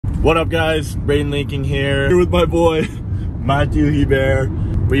What up, guys? Braden Linking here with my boy Matthew Hebert.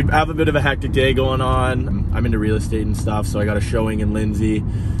 We have a bit of a hectic day going on. I'm into real estate and stuff, so I got a showing in Lindsay.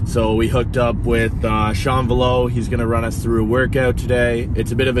 So we hooked up with Sean Valleau. He's gonna run us through a workout today.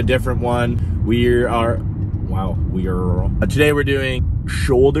 It's a bit of a different one. Today we're doing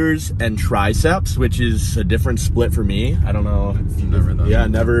shoulders and triceps, which is a different split for me. I don't know if you've never done. Yeah,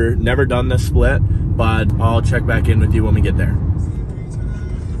 never done this split, but I'll check back in with you when we get there.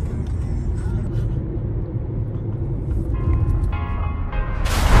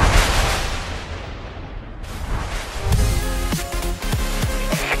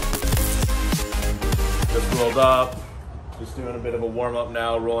 Just rolled up, just doing a bit of a warm up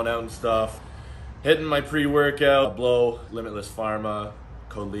now, rolling out and stuff. Hitting my pre-workout, Blow, Limitless Pharma,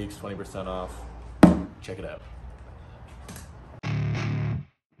 code LEAKS, 20% off. Check it out.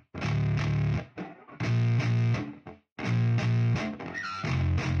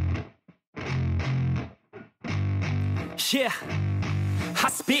 Yeah, I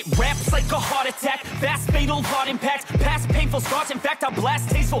spit raps like a heart attack, fast fatal heart impact, past painful scars. In fact, I blast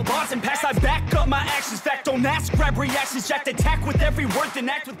tasteful bars and pass. I back up my actions, fact don't ask, grab reactions, jacked attack with every word, then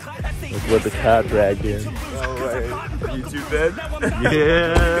act with class. Look what the cat dragged in. Alright, you too, Ben?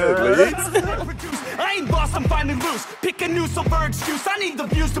 Yeah. I ain't lost, I'm finally loose. Pick a new silver excuse. I need the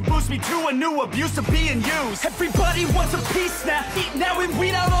views to boost me to a new abuse of being used. Everybody wants a piece now. Eat now and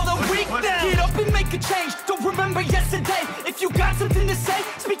weed out all the weak now. Get up and make a change. Don't remember yesterday. If you got something to say,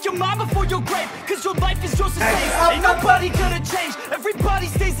 speak your mind before your grave. Cause your life is yours to save. Ain't nobody gonna change. Everybody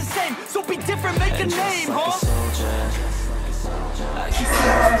stays the same. So be different, make a name, huh?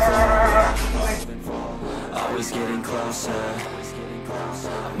 Always getting closer.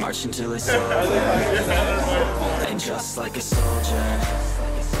 I march until it's over. And just like a soldier,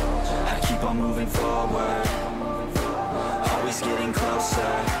 I keep on moving forward. Always getting closer.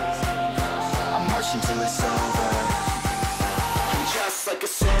 I march until it's over. And just like a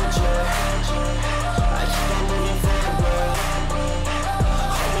soldier, I keep on moving forward.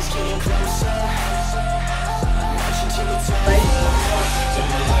 Always getting closer. I march until it's over.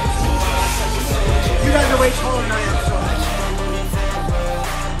 You guys are way taller than I am, so.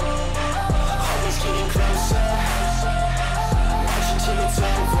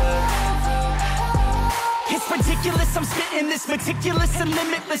 It's ridiculous, I'm spitting this meticulous and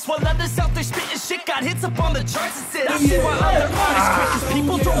limitless. While others out there spitting shit got hits up on the charts and shit. I see why other artists quit, cause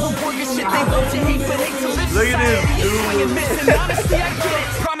people don't reward your shit. They love to hate but hate to live. Look at this, swing and miss, and honestly I get it.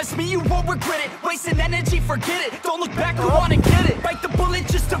 Promise me you won't regret it. Wasting energy, forget it. Don't look back, go on and get it. Bite the bullet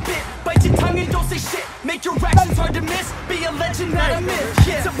just a bit. Bite your tongue and don't say shit. Make your actions hard to miss. Be a legend, not a myth.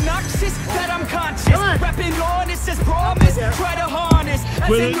 It's obnoxious that I'm conscious. Rapping honest as promise. Try to harness as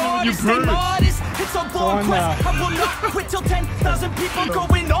an artist, same artist. It's a long quest. I will not quit till 10,000 people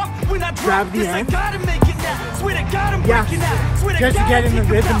going off. When I drop this, I gotta make it now. Swear to God, I'm breaking out. Swear to God, just to get in the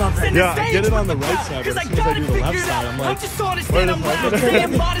rhythm of it. Yeah, I get it on the right side, but as soon as I do the left side, I'm like, I'm just honest and I'm loud.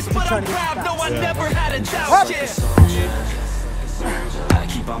 Staying modest, but I'm proud. No, I never had a doubt. I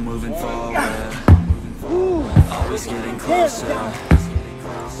keep on moving forward. Always getting closer.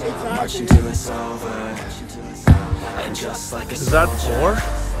 Marching till it's over. And just like a is that soldier, 4?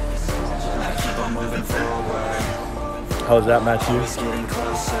 I keep on moving forward. How's that, Matthew? Always getting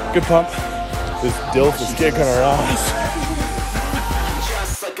closer. Good pump. This dilf is kicking our ass.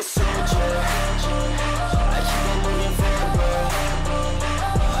 Just like a soldier, I keep on moving forward.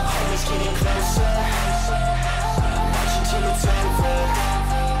 Always getting closer. Marching till it's over.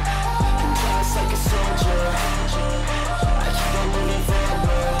 And just like a soldier, I keep on moving forward.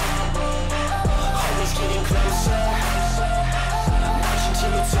 Always getting closer. Marching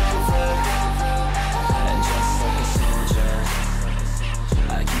till it's over. And just like a soldier,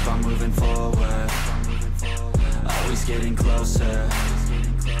 I keep on moving forward. Always getting closer.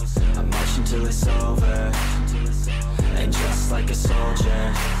 I'm marching till it's over. And just like a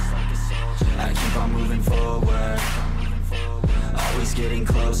soldier, I keep on moving forward. Always getting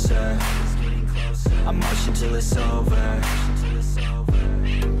closer. I'm marching till it's over.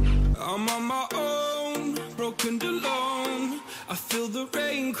 I'm on my own, broken and alone. I feel the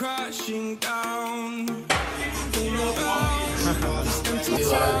rain crashing down. This empty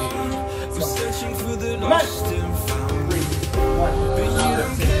town, I'm searching for the lost and found. But you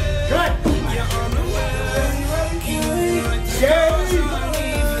don't care, you're unaware. You like the stars aren't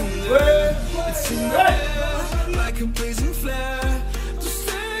even there. It's in the air, like a blazing flare. Just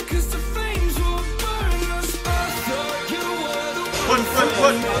stare, cause the flames will burn us. I thought you were the one.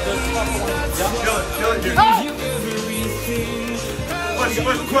 Kill it, dude. Everything.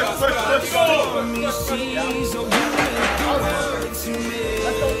 Push. To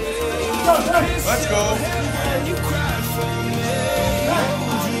me. Let's go.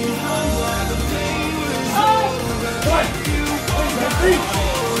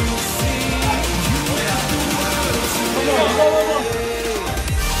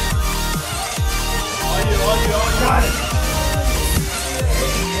 Got it.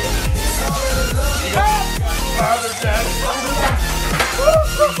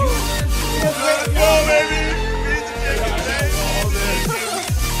 Go, baby. Beat the chicken, baby.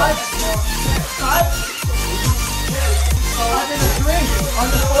 On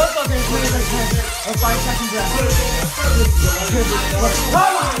the fourth, I'll get 20 or 5 seconds left.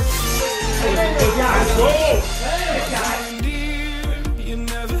 You're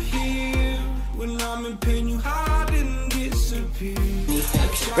never here when I'm in pain. You hide and disappear.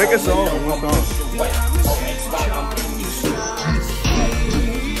 Pick a song. What song?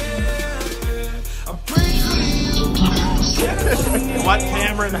 What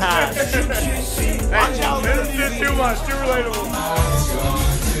Cameron has. Watch out, man. This is too much. Too relatable.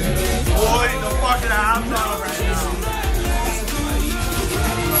 Boy, the fucking half now right now.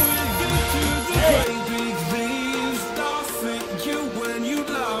 Big leaves laugh at you when you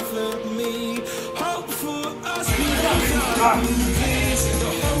laugh at me. Hope for us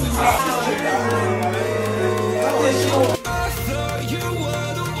I thought you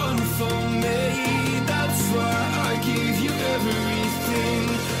were the one for me. That's why I gave you everything.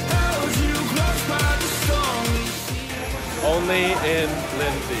 Held you close by the stormy sea. Only in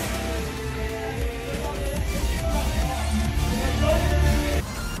Lindsay.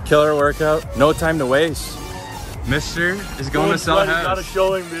 Killer workout. No time to waste. Mister is going to sell a Got a house.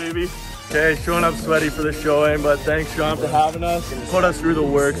 showing, baby. Okay, showing up sweaty for the showing, but thanks, Sean, for having us. Put us through the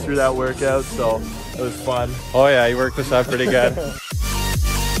work, through that workout, so it was fun. Oh yeah, he worked us out pretty good.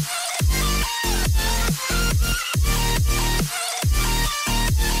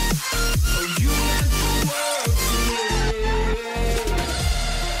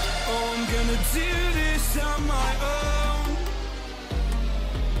 I'm gonna do this on my own.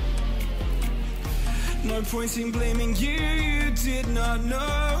 No point in blaming you, you did not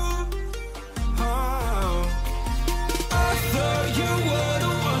know. Oh, I thought you